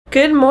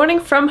Good morning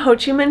from Ho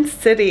Chi Minh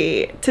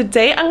City.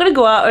 Today I'm gonna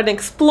go out and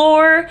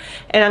explore,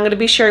 and I'm gonna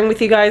be sharing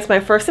with you guys my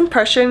first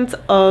impressions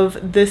of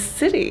this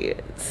city.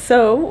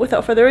 So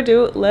without further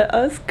ado, let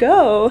us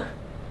go.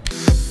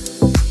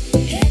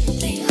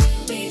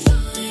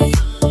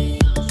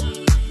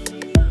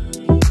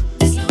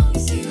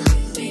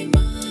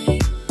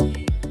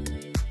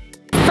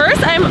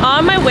 First, I'm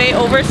on my way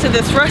over to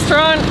this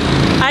restaurant.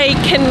 I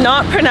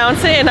cannot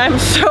pronounce it, and I'm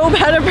so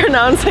bad at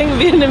pronouncing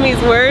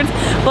Vietnamese words,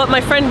 but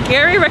my friend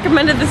Gary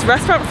recommended this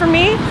restaurant for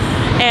me,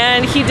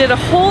 and he did a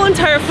whole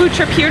entire food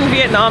trip here in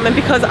Vietnam. And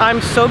because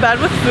I'm so bad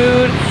with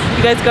food,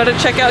 you guys gotta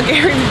check out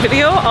Gary's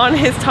video on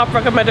his top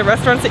recommended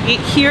restaurants to eat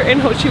here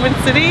in Ho Chi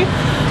Minh City.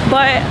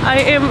 But I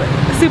am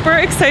super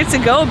excited to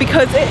go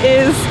because it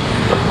is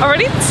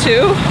already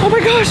 2. Oh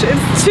my gosh,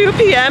 it's 2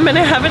 p.m. and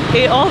I haven't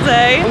ate all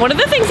day. One of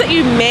the things that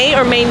you may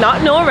or may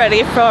not know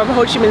already from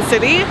Ho Chi Minh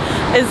City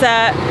is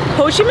that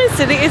Ho Chi Minh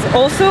City is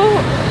also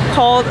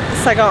called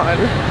Saigon.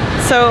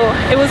 So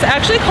it was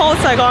actually called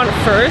Saigon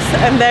first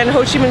and then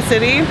Ho Chi Minh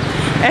City,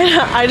 and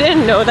I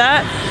didn't know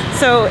that.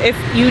 So if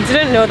you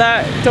didn't know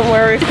that, don't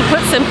worry. To put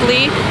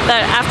simply,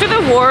 that after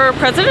the war,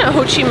 President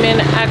Ho Chi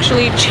Minh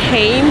actually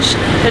changed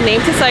the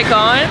name to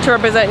Saigon to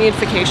represent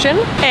unification.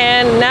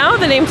 And now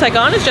the name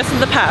Saigon is just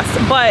in the past.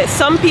 But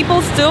some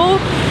people still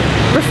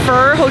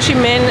refer Ho Chi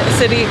Minh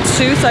City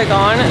to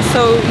Saigon,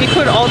 so you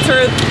could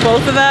alter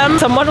both of them.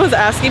 Someone was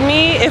asking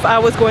me if I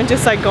was going to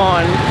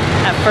Saigon.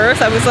 At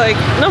first I was like,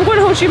 no, I'm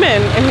going to Ho Chi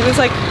Minh, and he was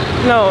like,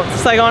 no,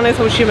 Saigon is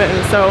Ho Chi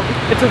Minh, so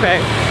it's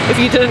okay if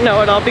you didn't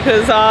know it all,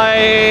 because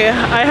I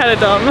had a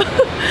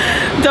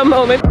dumb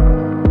moment.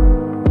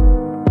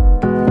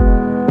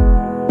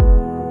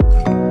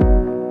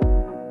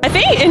 I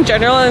think in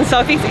general in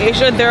Southeast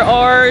Asia there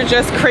are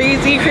just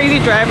crazy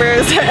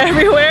drivers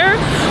everywhere,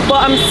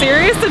 but I'm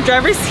serious, the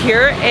drivers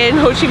here in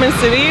Ho Chi Minh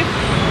City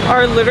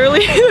are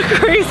literally the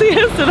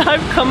craziest that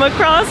I've come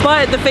across.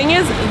 But the thing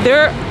is,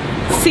 there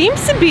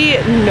seems to be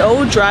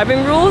no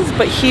driving rules,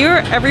 but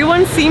here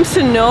everyone seems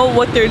to know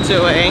what they're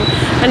doing,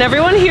 and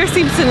everyone here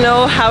seems to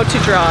know how to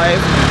drive.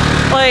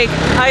 Like,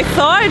 I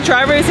thought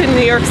drivers in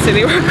New York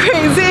City were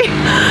crazy,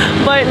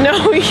 but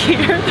no,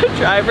 here the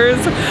drivers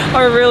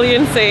are really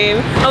insane.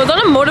 I was on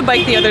a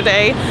motorbike the other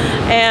day,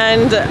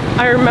 and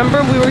I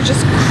remember we were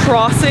just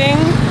crossing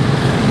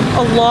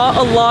a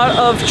lot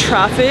of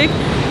traffic,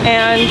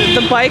 and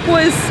the bike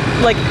was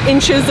like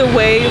inches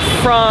away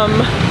from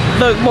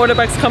the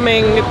motorbikes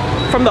coming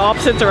from the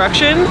opposite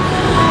direction,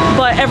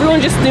 but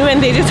everyone just knew,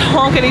 and they just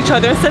honk at each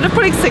other. Instead of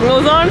putting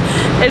signals on,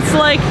 it's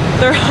like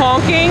they're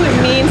honking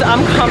means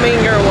I'm coming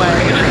your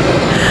way.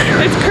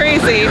 It's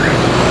crazy,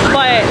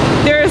 but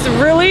there's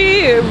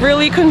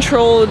really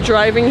controlled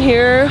driving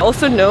here.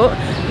 Also note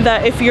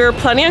that if you're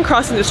planning on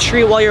crossing the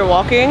street while you're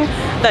walking,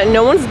 that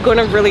no one's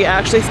gonna really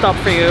actually stop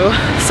for you.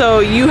 So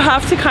you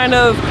have to kind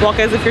of walk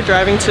as if you're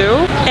driving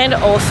too. And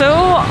also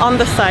on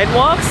the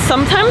sidewalks,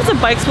 sometimes the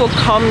bikes will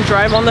come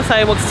drive on the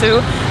sidewalks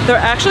too. There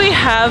actually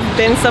have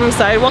been some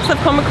sidewalks I've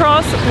come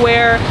across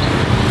where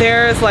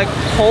there's like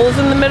holes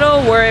in the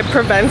middle where it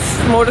prevents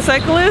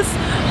motorcyclists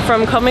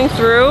from coming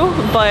through,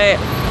 but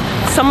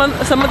some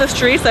of the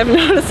streets I've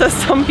noticed that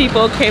some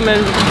people came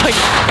and like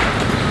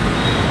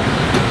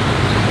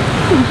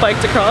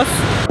biked across.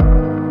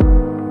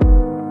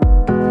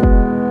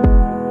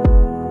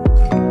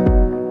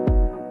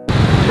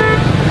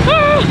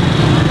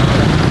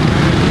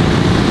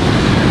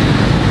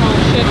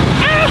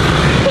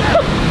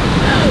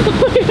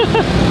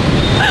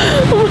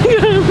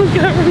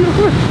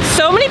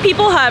 So many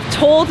people have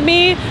told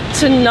me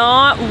to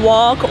not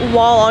walk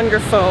while on your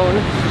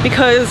phone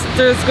because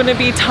there's going to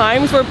be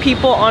times where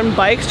people on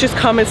bikes just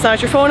come and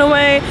snatch your phone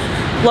away.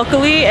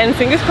 Luckily, and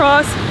fingers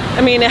crossed,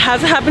 I mean, it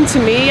hasn't happened to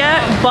me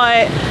yet,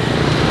 but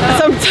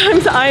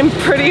sometimes I'm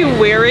pretty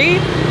wary.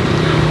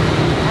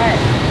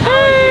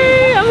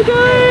 Hey, I'm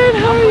good.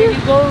 How are you?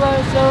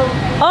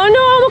 Oh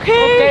no, I'm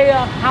okay. Okay,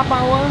 half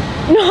hour?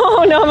 No,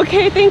 I'm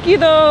okay. Thank you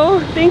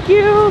though. Thank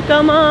you.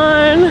 Come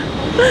on.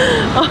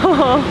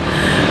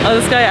 Oh,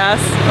 this guy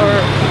asked, or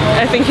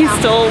I think he's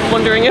still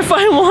wondering if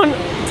I want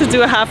to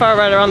do a half-hour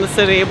ride around the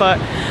city, but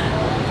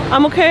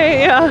I'm okay.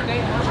 Yeah.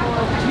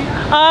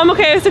 I'm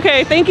okay. It's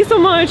okay. Thank you so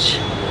much.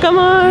 Come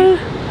on.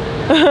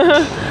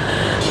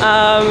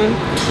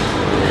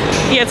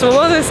 Yeah, so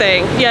what was I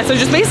saying? Yeah, so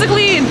just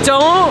basically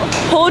don't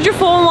hold your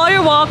phone while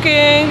you're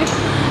walking.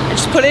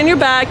 Just put it in your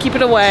bag, keep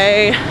it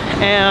away,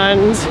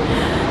 and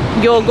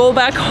you'll go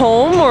back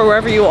home or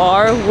wherever you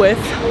are with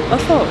a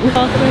phone.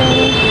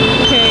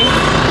 Okay,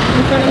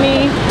 in front of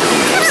me.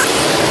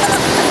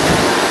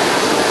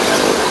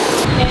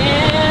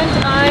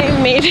 And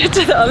I made it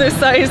to the other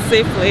side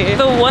safely.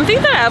 The one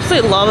thing that I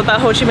absolutely love about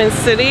Ho Chi Minh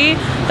City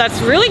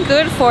that's really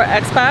good for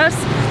expats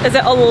is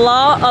that a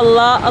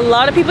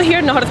lot of people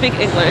here know how to speak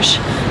English.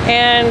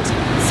 And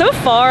so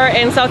far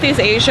in Southeast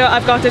Asia,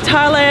 I've gone to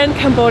Thailand,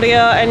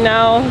 Cambodia, and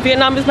now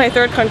Vietnam is my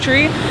third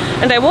country.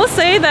 And I will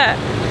say that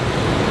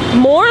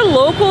more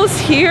locals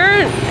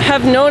here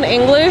have known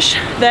English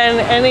than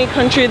any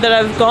country that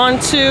I've gone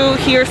to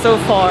here so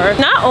far.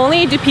 Not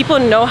only do people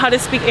know how to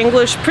speak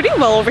English pretty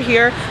well over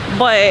here,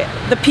 but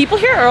the people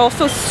here are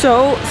also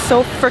so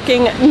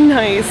freaking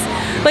nice.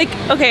 Like,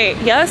 okay,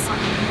 yes,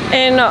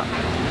 in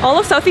all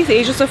of Southeast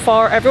Asia so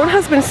far, everyone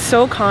has been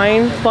so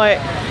kind, but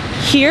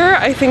here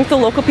I think the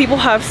local people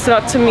have stood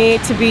up to me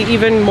to be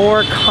even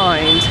more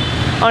kind.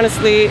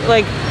 Honestly,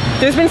 like,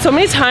 there's been so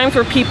many times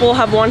where people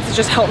have wanted to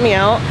just help me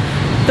out.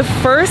 The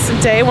first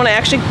day when I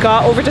actually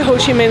got over to Ho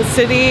Chi Minh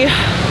City,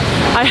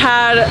 I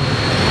had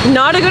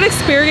not a good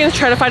experience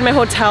trying to find my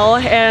hotel,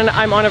 and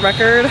I'm on a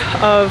record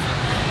of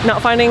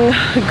not finding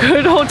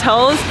good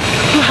hotels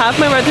who have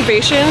my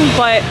reservation,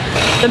 but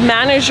the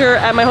manager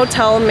at my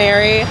hotel,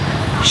 Mary,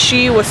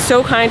 she was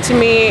so kind to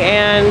me,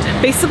 and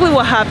basically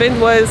what happened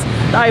was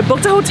I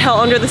booked a hotel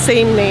under the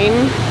same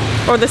name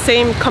or the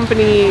same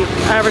company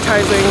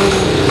advertising,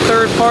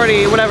 third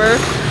party, whatever,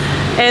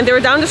 and they were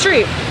down the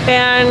street,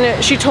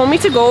 and she told me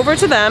to go over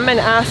to them and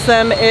ask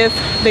them if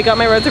they got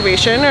my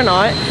reservation or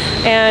not,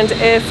 and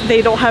if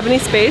they don't have any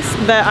space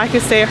that I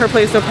could stay at her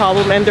place, no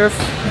problem, and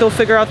they'll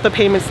figure out the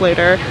payments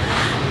later.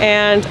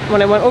 And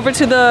when I went over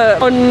to the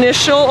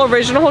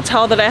original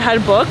hotel that I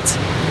had booked,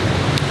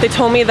 they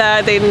told me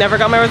that they never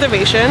got my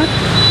reservation.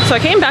 So I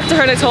came back to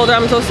her and I told her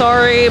I'm so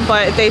sorry,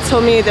 but they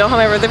told me they don't have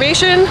my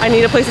reservation. I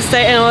need a place to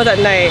stay, and it was at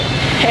night.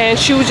 And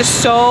she was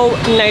just so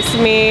nice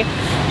to me.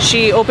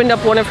 She opened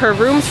up one of her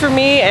rooms for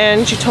me,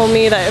 and she told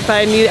me that if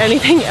I need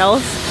anything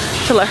else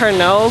to let her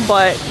know.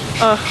 But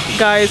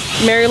guys,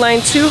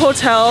 Maryline 2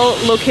 Hotel,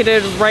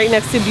 located right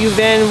next to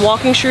Nguyen,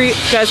 Walking Street.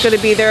 You guys gotta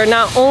be there.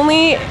 Not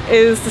only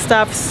is the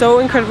staff so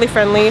incredibly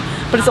friendly,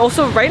 but it's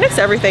also right next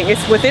to everything.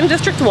 It's within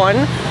District 1.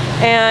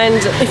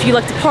 And if you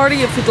like to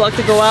party, if you'd like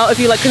to go out, if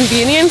you like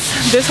convenience,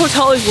 this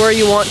hotel is where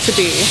you want to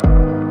be.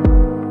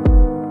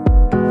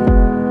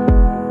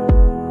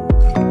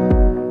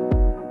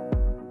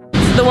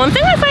 The one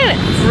thing I find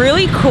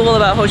really cool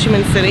about Ho Chi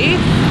Minh City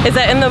is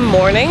that in the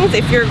mornings,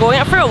 if you're going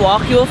out for a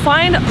walk, you will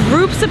find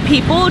groups of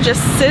people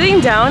just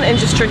sitting down and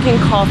just drinking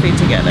coffee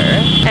together.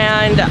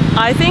 And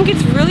I think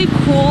it's really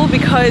cool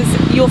because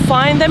you'll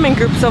find them in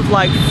groups of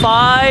like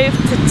 5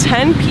 to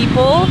 10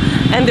 people,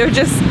 and they're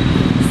just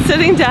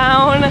sitting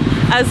down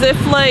as if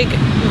like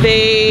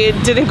they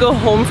didn't go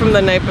home from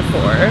the night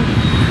before.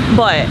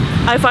 But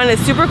I find it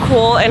super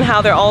cool, and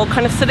how they're all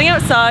kind of sitting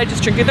outside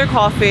just drinking their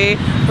coffee,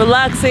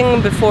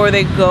 relaxing before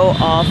they go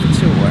off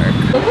to work.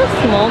 Look how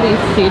small these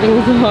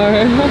seatings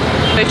are.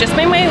 I just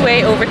made my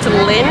way over to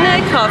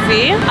Nguyen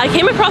Coffee. I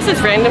came across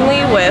this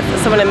randomly with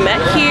someone I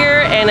met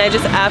here, and I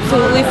just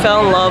absolutely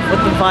fell in love with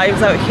the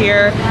vibes out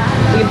here.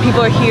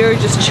 People are here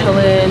just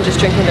chilling, just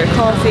drinking their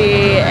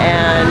coffee,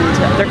 and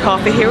their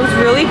coffee here was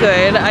really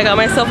good. I got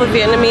myself a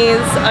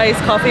Vietnamese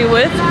iced coffee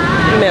with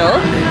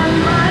milk,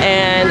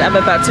 and I'm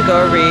about to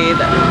go read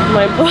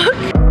my book.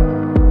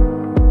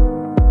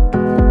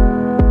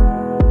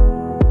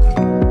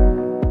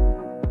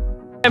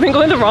 I've been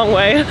going the wrong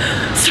way,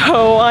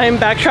 so I'm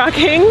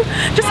backtracking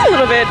just a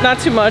little bit, not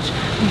too much,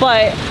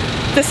 but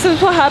this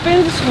is what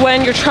happens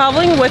when you're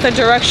traveling with a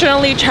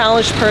directionally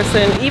challenged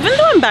person. Even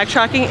though I'm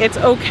backtracking, it's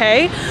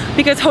okay,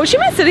 because Ho Chi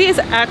Minh City is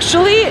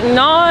actually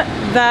not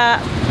that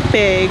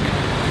big,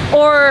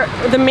 or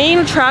the main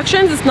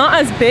attractions is not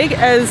as big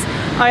as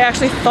I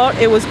actually thought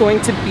it was going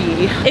to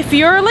be. If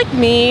you're like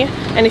me,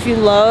 and if you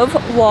love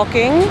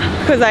walking,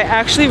 because I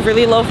actually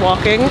really love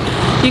walking,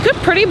 you could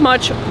pretty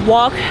much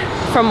walk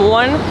from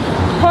one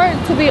part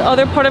to the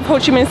other part of Ho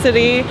Chi Minh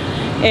City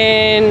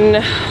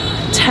in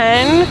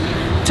 10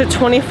 to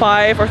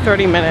 25 or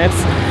 30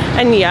 minutes.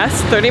 And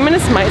yes, 30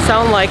 minutes might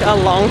sound like a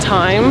long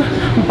time,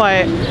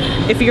 but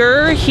if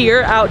you're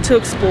here out to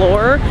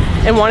explore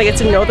and want to get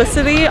to know the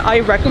city, I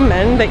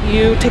recommend that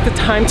you take the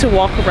time to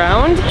walk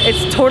around.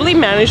 It's totally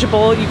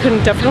manageable, you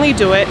can definitely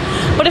do it.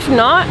 But if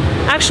not,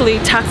 actually,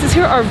 taxis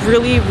here are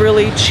really,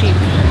 really cheap.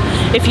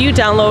 If you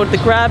download the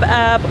Grab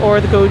app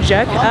or the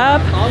Gojek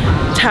app,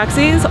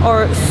 taxis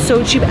are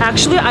so cheap.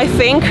 Actually, I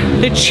think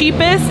the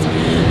cheapest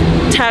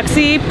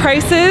taxi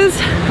prices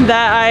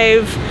that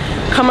I've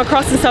come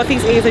across in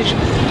Southeast Asia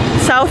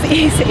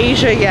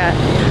yet.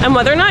 And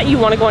whether or not you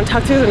want to go on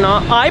taxis or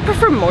not, I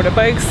prefer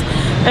motorbikes,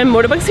 and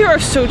motorbikes here are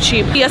so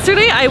cheap.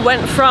 Yesterday I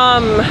went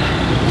from,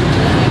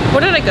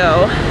 where did I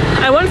go?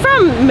 I went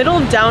from middle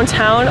of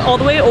downtown all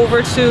the way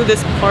over to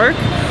this park,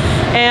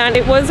 and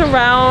it was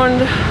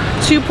around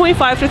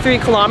 2.5 to 3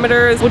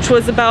 kilometers, which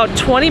was about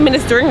 20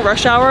 minutes during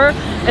rush hour,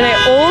 and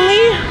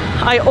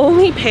I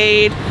only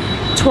paid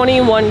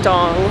 21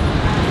 dong,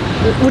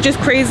 which is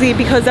crazy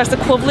because that's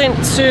equivalent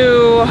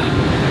to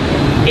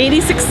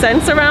 86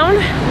 cents around,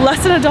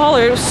 less than $1.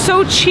 It was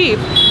so cheap.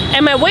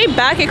 And my way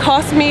back, it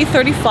cost me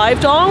 35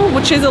 dong,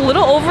 which is a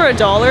little over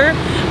 $1,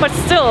 but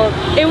still,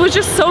 it was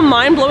just so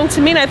mind-blowing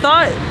to me, and I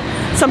thought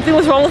something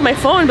was wrong with my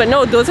phone, but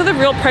no, those are the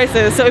real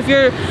prices. So if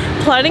you're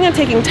planning on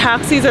taking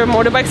taxis or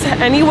motorbikes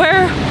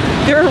anywhere,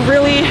 they're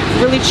really,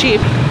 really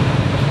cheap.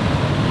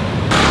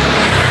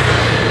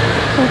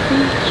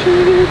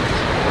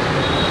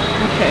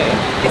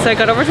 okay. So I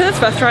got over to this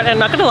restaurant, and I'm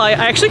not gonna lie,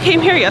 I actually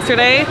came here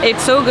yesterday.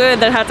 It's so good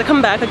that I had to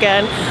come back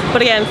again.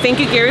 But again, thank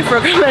you, Gary, for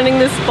recommending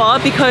this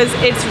spot, because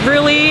it's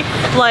really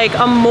like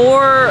a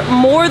more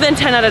than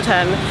 10 out of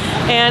 10.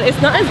 And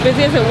it's not as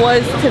busy as it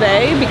was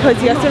today,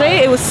 because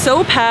yesterday it was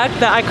so packed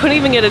that I couldn't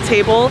even get a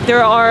table.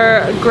 There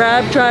are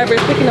Grab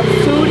drivers picking up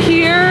food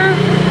here.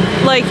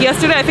 Like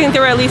yesterday, I think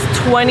there were at least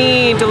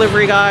 20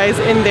 delivery guys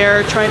in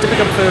there trying to pick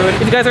up food.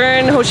 If you guys are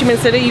in Ho Chi Minh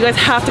City, you guys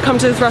have to come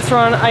to this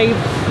restaurant. I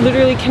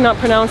literally cannot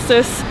pronounce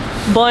this.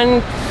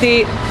 Bun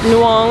Thi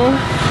Nuong.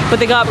 But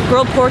they got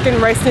grilled pork and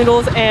rice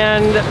noodles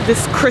and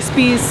this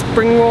crispy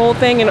spring roll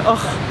thing, and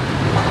ugh,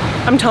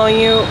 I'm telling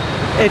you,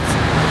 it's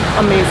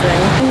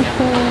amazing.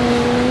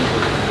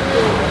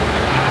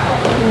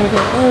 I'm gonna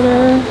go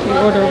order. We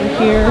order over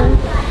here.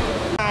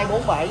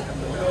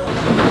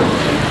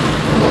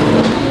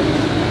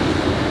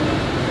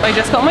 I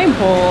just got my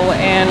bowl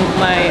and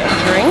my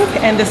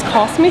drink, and this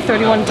cost me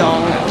 31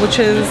 dong, which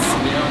is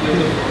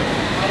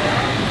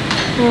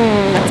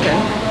that's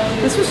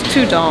good. This was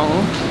 2 dong.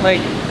 Like,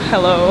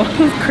 hello,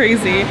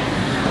 crazy.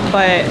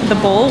 But the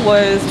bowl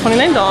was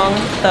 29 dong,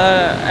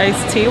 the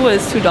iced tea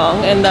was 2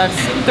 dong, and that's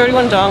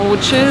 31 dong,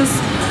 which is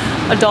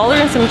 $1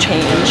 and some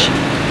change,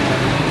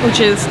 which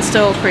is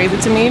still crazy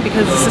to me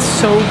because this is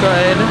so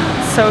good,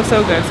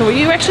 so good. So what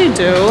you actually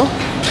do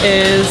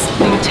is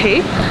you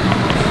take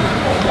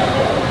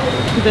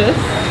this,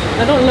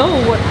 I don't know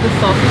what the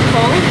sauce is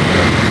called,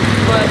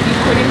 but you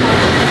pretty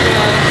much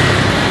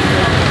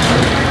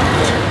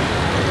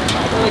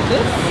like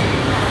this.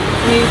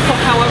 And you put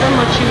however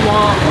much you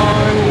want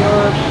on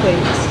your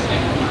plate.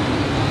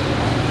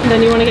 And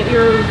then you want to get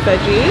your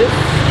veggies,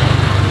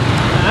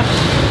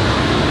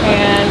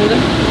 and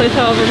place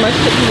however much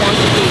that you want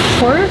to eat.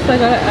 Of course, I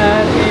gotta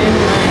add in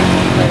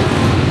my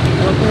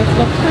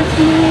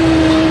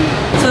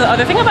So the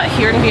other thing about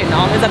here in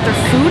Vietnam is that their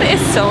food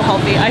is so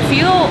healthy. I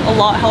feel a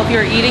lot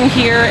healthier eating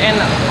here, and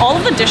all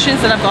of the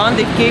dishes that I've gone,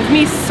 they gave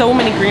me so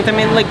many greens. I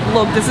mean, like,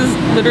 look, this is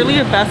literally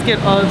a basket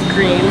of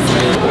greens.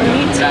 Let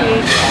me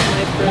take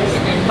my first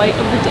bite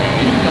of the day.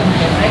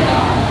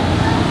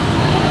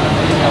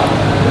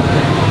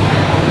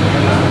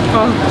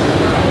 Oh.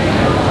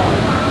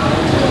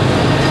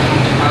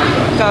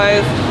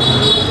 Guys,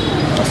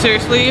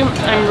 seriously,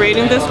 I'm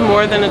rating this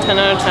more than a 10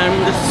 out of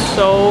 10. This is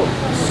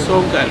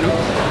so good.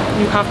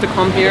 You have to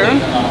come here.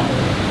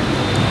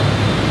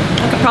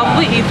 I could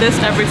probably eat this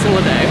every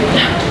single day.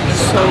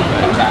 So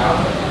good.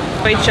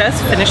 I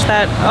just finished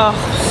that. Oh,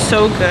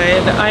 so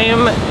good. I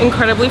am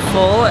incredibly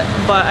full,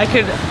 but I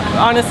could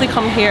honestly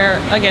come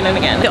here again and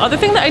again. The other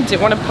thing that I did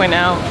want to point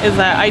out is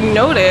that I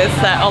noticed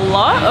that a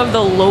lot of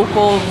the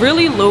local,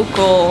 really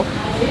local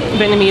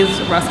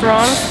Vietnamese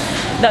restaurants,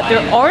 that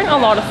there aren't a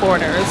lot of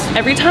foreigners.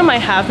 Every time I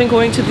have been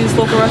going to these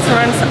local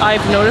restaurants,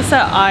 I've noticed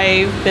that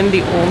I've been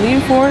the only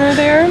foreigner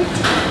there.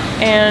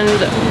 And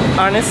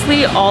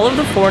honestly, all of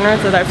the foreigners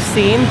that I've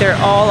seen, they're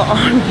all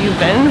on Vu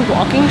Vinh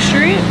walking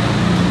street.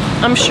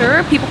 I'm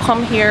sure people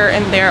come here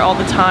and there all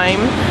the time,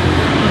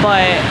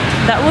 but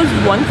that was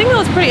one thing that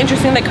was pretty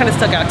interesting that kind of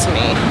stuck out to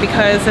me,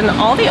 because in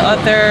all the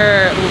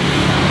other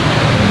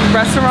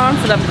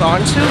restaurants that I've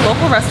gone to,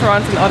 local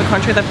restaurants in other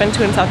countries I've been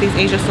to in Southeast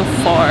Asia so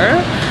far,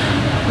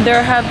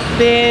 there have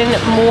been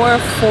more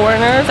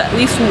foreigners, at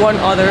least one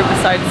other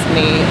besides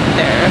me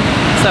there.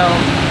 So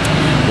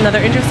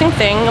another interesting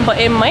thing, but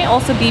it might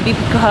also be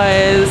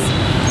because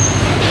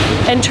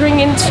entering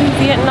into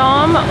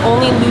Vietnam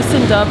only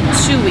loosened up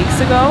 2 weeks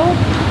ago,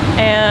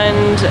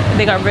 and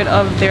they got rid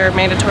of their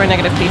mandatory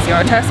negative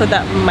PCR test, so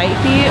that might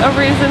be a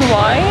reason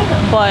why,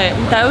 but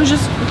that was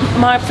just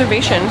my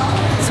observation.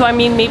 So I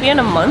mean, maybe in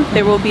a month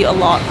there will be a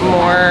lot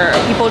more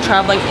people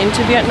traveling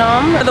into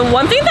Vietnam. The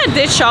one thing that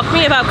did shock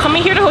me about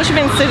coming here to Ho Chi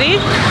Minh City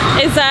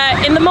is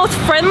that in the most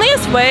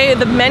friendliest way,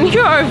 the men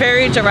here are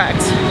very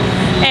direct.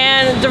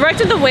 And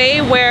direct in the way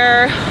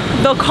where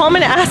they'll come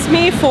and ask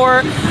me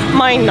for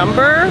my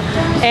number,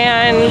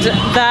 and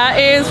that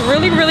is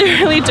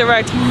really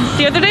direct.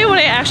 The other day when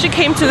I actually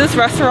came to this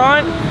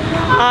restaurant,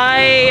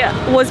 I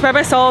was by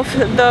myself.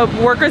 The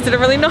workers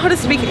didn't really know how to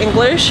speak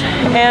English,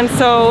 and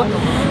so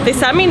they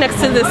sat me next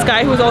to this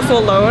guy who was also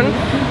alone,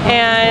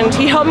 and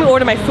he helped me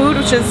order my food,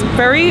 which is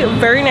very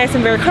nice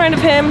and very kind of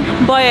him.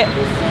 But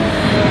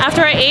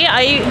after I ate,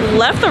 I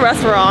left the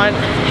restaurant,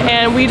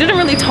 and we didn't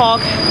really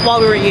talk while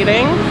we were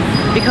eating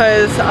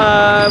because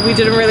we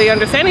didn't really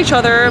understand each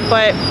other.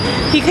 But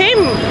he came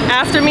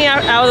after me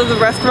out of the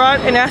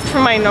restaurant and asked for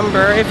my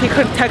number, if he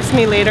could text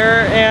me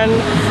later, and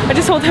I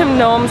just told him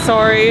no, I'm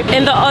sorry.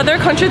 In the other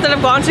countries that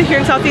I've gone to here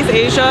in Southeast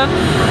Asia,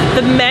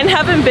 the men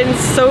haven't been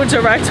so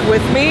direct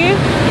with me.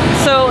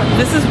 So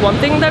this is one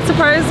thing that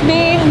surprised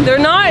me. They're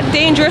not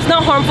dangerous,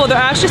 not harmful. They're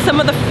actually some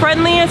of the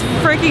friendliest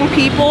freaking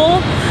people.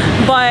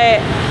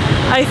 But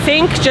I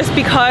think just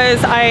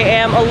because I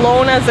am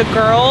alone as a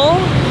girl,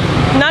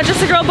 not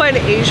just a girl, but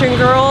an Asian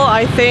girl,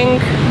 I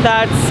think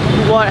that's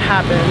what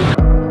happened.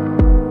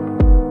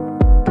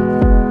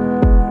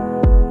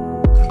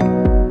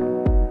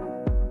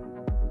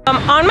 I'm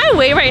on my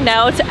way right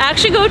now to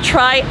actually go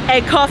try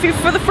egg coffee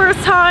for the first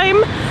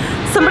time.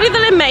 somebody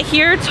that I met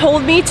here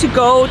told me to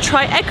go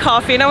try egg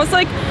coffee, and I was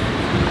like,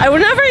 I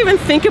would never even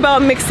think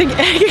about mixing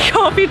egg and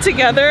coffee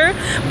together,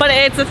 but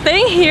it's a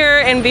thing here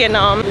in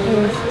Vietnam. It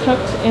was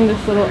tucked in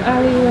this little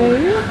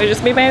alleyway. I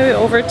just made my way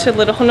over to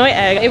Little Hanoi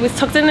Egg. It was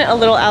tucked in a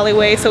little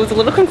alleyway, so it was a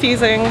little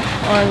confusing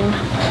on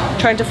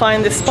trying to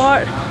find this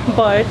spot,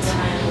 but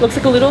it looks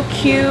like a little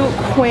cute,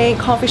 quaint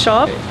coffee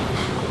shop.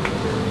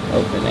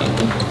 Opening.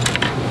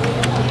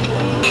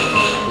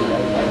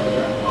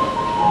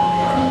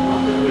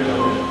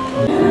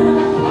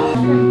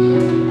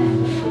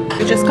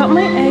 I just got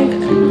my egg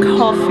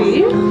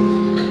coffee.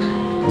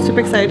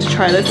 Super excited to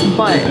try this,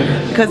 but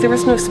because there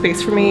was no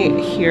space for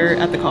me here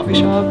at the coffee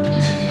shop,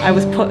 I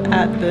was put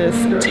at this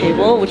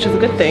table, which is a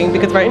good thing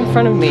because right in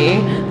front of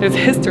me there's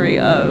history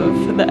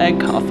of the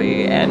egg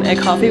coffee, and egg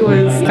coffee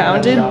was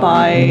founded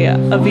by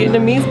a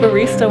Vietnamese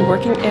barista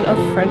working in a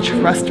French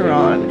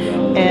restaurant.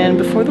 And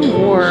before the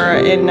war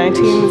in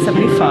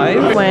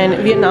 1975, when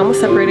Vietnam was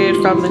separated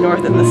from the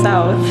North and the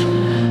South,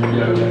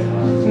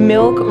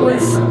 milk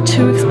was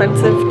too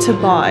expensive to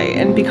buy,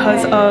 and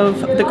because of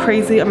the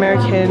crazy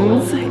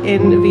Americans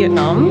in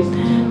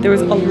Vietnam, there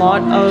was a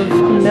lot of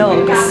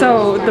milk.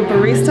 So the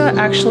barista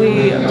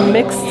actually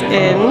mixed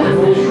in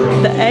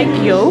the egg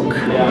yolk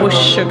with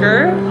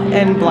sugar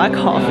and black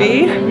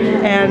coffee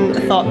and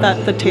thought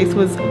that the taste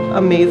was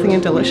amazing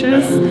and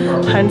delicious,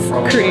 hence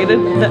created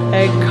the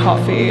egg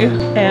coffee.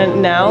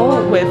 And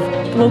now with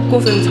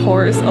locals and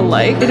tourists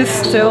alike, it is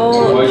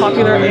still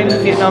popular in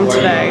Vietnam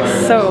today.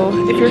 So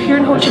if you're here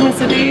in Ho Chi Minh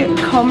City,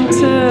 come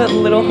to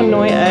Little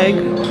Hanoi Egg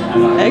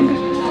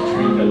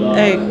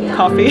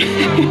coffee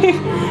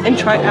and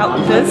try out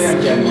this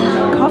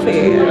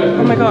coffee.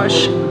 Oh my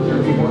gosh.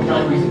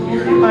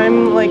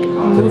 I'm like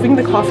moving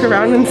the coffee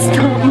around and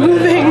still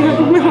moving.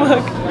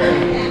 Look.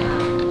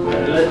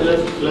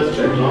 Let's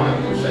check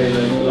long. Say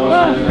long.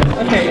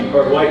 Oh, okay.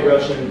 Or white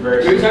Russian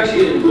version. It's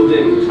actually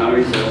included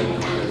calories.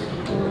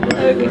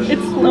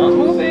 It's not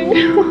moving.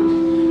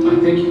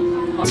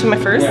 So my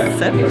first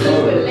sip.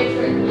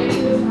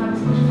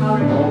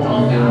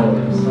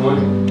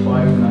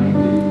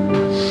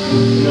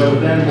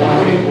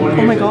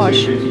 Oh my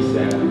gosh.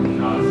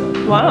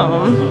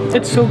 Wow,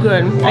 it's so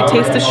good. I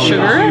taste the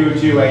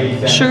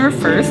sugar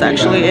first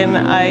actually, and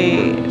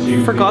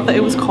I forgot that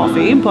it was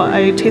coffee, but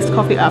I taste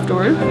coffee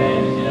afterward.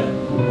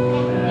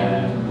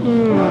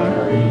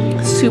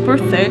 Super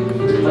thick,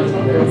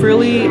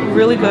 really,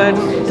 really good.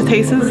 The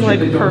taste is like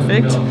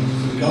perfect.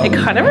 It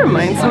kind of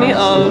reminds me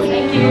of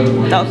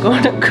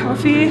dalgona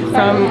coffee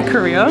from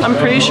Korea. I'm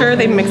pretty sure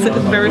they mix it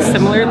very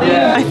similarly.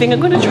 I think I'm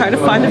going to try to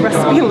find the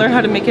recipe and learn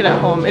how to make it at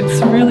home. It's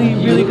really,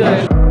 really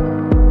good.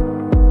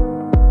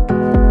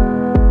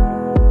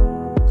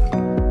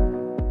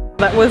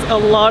 That was a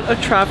lot of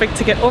traffic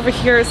to get over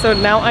here, so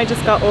now I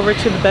just got over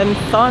to the Ben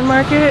Thon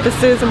Market.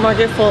 This is a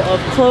market full of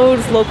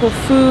clothes, local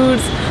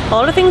foods, a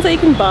lot of things that you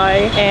can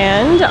buy,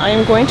 and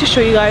I'm going to show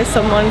you guys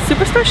someone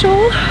super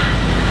special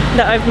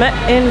that I've met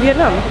in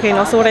Vietnam. Okay, and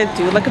also what I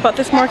do like about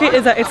this market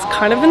is that it's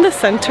kind of in the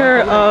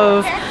center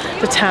of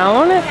the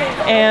town,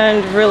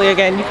 and really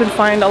again you can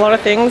find a lot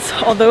of things,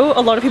 although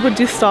a lot of people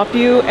do stop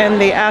you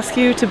and they ask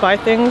you to buy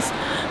things,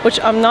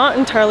 which I'm not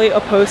entirely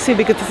opposed to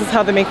because this is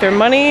how they make their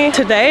money.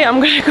 Today I'm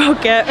gonna go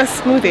get a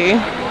smoothie.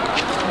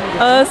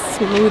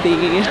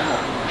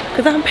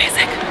 Because I'm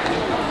basic.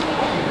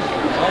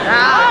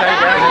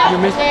 You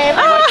missed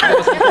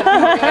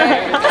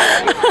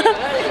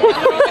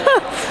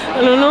I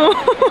don't know.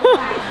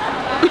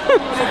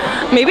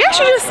 Maybe I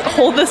should just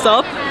hold this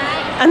up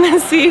and then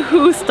see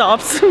who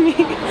stops me.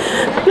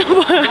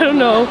 But I don't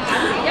know.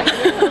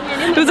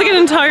 It was like an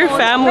entire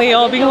family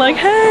all being like,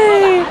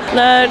 hey,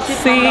 let's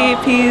see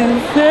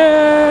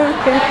pizza.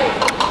 Okay.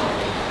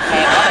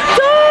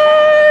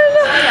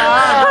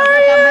 How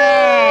are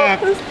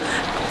you?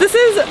 This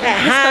is a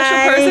special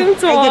person,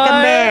 so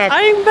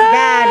I'm back.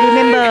 Yeah,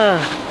 remember?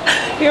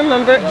 You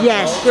remember?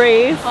 Yes.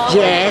 Grace?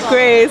 Yes.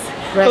 Grace.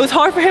 It was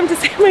hard for him to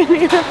say my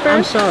name at first.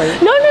 I'm sorry.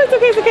 No, it's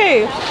okay, it's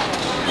okay.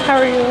 How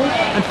are you?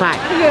 I'm fine.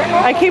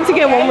 I came to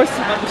get one more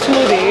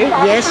smoothie.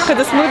 Yes. Because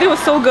the smoothie was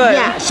so good.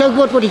 Yeah, so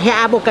good with the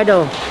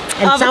avocado.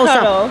 And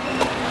avocado.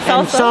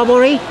 And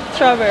strawberry.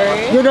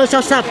 Strawberry. You know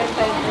salsa?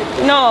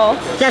 No.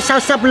 That's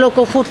salsa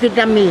local food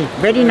Vietnamese.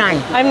 Very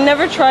nice. I've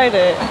never tried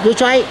it. You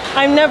try?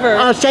 I've never.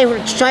 Oh,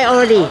 try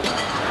already.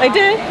 I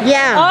did?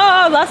 Yeah.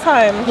 Oh, last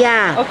time.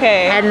 Yeah.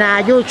 Okay.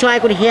 And you try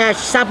with here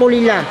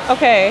sabolilla.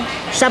 Okay.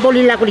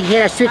 Sabolilla with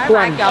here sweet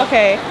one.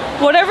 Okay.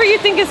 Whatever you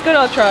think is good,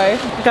 I'll try.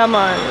 Come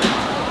on.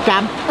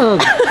 Cảm ơn.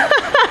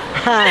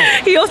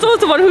 He also was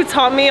the one who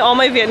taught me all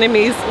my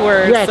Vietnamese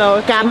words. Yes,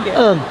 so cảm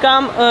ơn.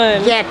 Cảm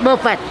ơn. Yes,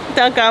 perfect.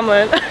 Cảm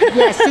ơn.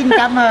 Yes, xin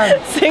cảm ơn.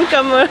 Xin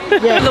cảm ơn.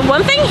 Yeah. The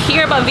one thing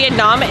here about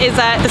Vietnam is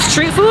that the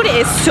street food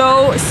is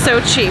so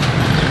cheap.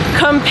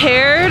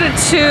 Compared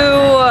to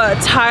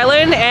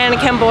Thailand and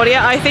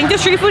Cambodia, I think the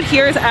street food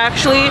here is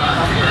actually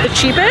the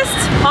cheapest.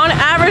 On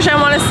average, I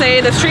want to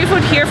say the street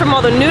food here, from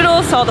all the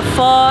noodles to all the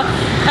pho,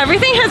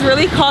 everything has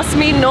really cost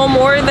me no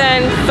more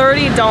than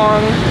 30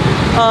 dong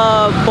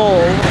a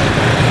bowl.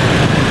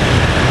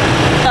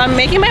 I'm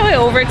making my way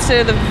over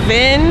to the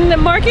Vin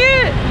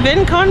Market?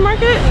 Vin Con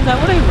Market? Is that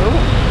what I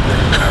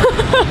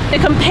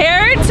wrote?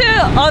 Compared to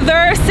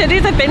other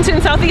cities I've been to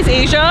in Southeast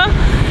Asia,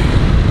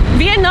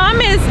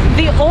 Vietnam is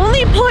the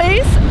only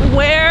place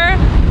where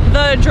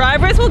the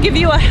drivers will give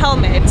you a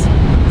helmet.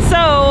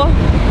 So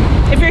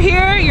if you're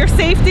here, your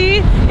safety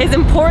is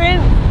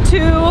important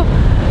to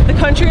the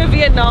country of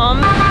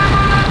Vietnam.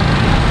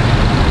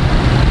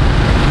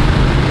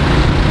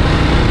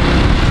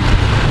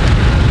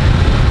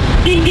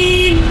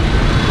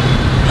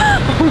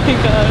 Oh my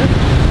god.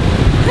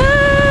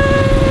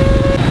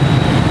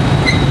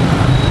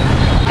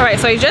 Alright,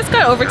 so I just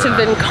got over to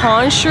Vin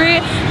Con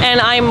Street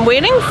and I'm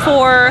waiting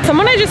for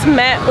someone I just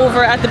met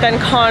over at the Vin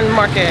Con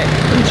Market.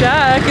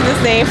 Jack is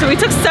his name. So we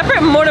took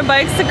separate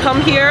motorbikes to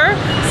come here.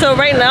 So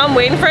right now I'm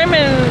waiting for him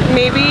and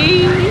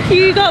maybe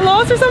he got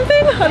lost or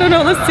something? I don't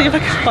know, let's see if I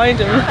can find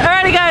him.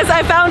 Alrighty guys,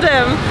 I found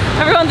him.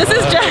 Everyone, this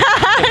is Jack.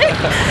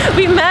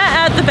 We met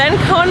at the Vin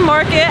Con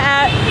Market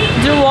at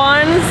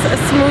Nguyen's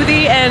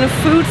smoothie and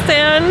food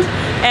stand.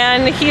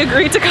 And he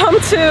agreed to come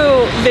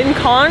to Vin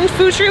Con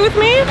food street with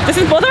me. This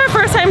is both of our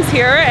first times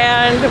here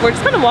and we're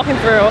just kind of walking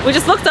through. We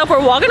just looked up, we're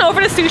walking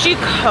over to Sushi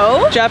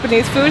Co.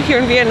 Japanese food here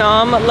in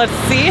Vietnam. Let's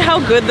see how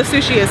good the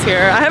sushi is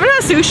here. I haven't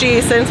had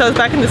sushi since I was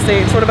back in the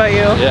States. What about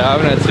you? Yeah, I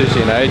haven't had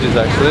sushi in ages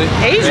actually.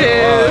 Ages?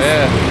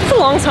 Yeah. It's a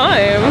long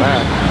time. I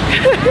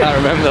can't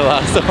remember the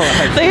last time I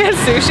had So you had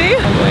sushi?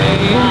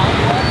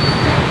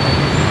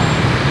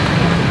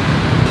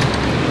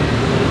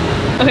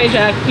 Okay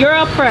Jack, you're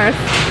up first.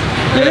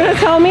 You're gonna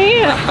tell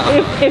me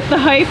if the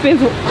hype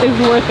is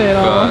worth it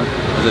all.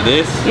 Is it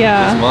this?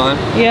 Yeah. This mine?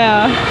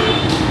 Yeah.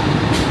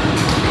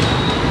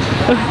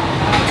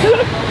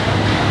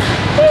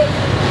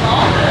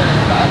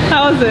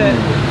 How is it?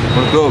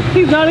 It's good.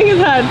 He's nodding his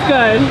head. It's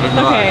good. It's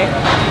Okay.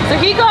 So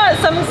he got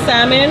some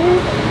salmon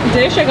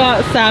dish. I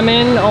got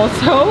salmon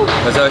also.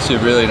 That's actually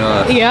really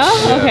nice. Yeah?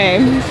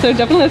 Okay. So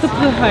definitely let's up to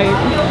the hype.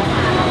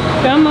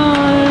 Come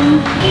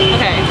on.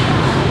 Okay.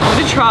 I'm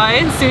gonna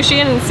try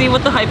sushi and see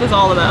what the hype is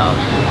all about.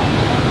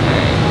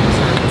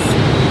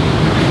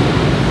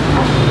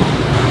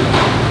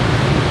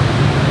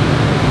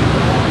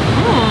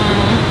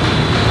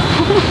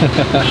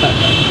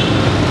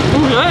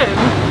 Good.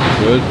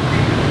 Good.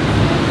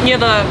 Yeah,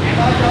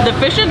 the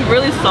fish is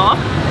really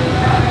soft.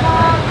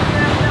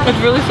 It's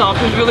really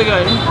soft. It's really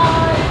good.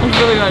 It's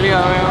really good.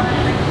 Yeah.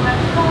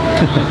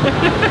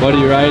 What do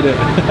you rate it?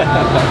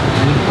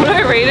 What do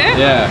I rate it?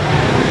 Yeah.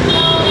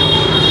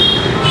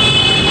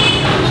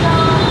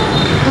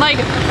 Like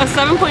a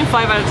 7.5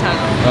 out of 10.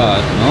 Oh,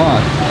 it's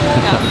nice.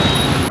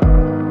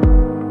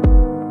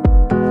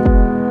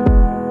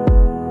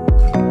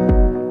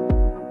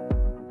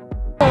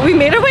 Yeah. We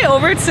made our way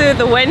over to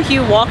the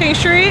Nguyen walking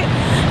street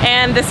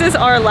and this is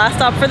our last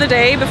stop for the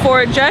day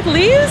before Jack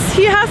leaves.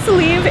 He has to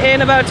leave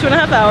in about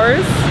 2.5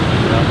 hours.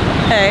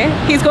 Okay.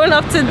 He's going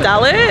up to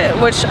Dalit,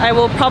 which I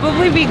will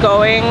probably be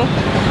going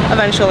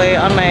eventually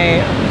on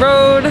my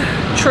road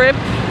trip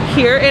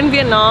here in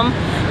Vietnam.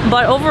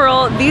 But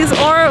overall, these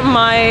are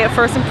my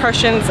first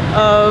impressions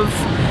of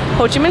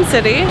Ho Chi Minh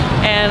City,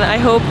 and I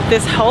hope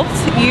this helped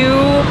you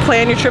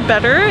plan your trip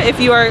better if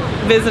you are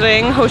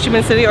visiting Ho Chi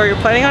Minh City or you're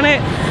planning on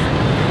it.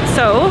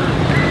 So,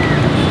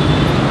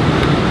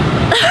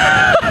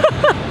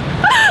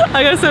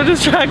 I got so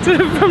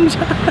distracted from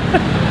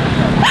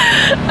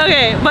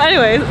Okay, but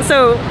anyways,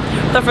 so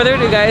without further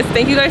ado guys,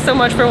 thank you guys so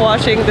much for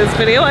watching this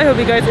video. I hope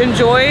you guys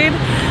enjoyed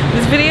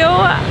this video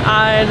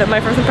on my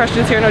first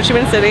impressions here in Ho Chi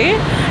Minh City,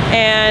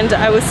 and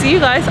I will see you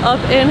guys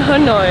up in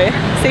Hanoi.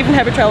 Safe and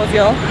happy travels,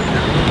 y'all.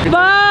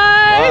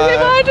 Bye! Say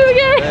bye to the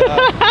camera!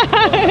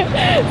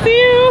 See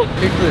you!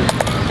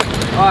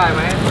 Alright,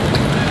 man.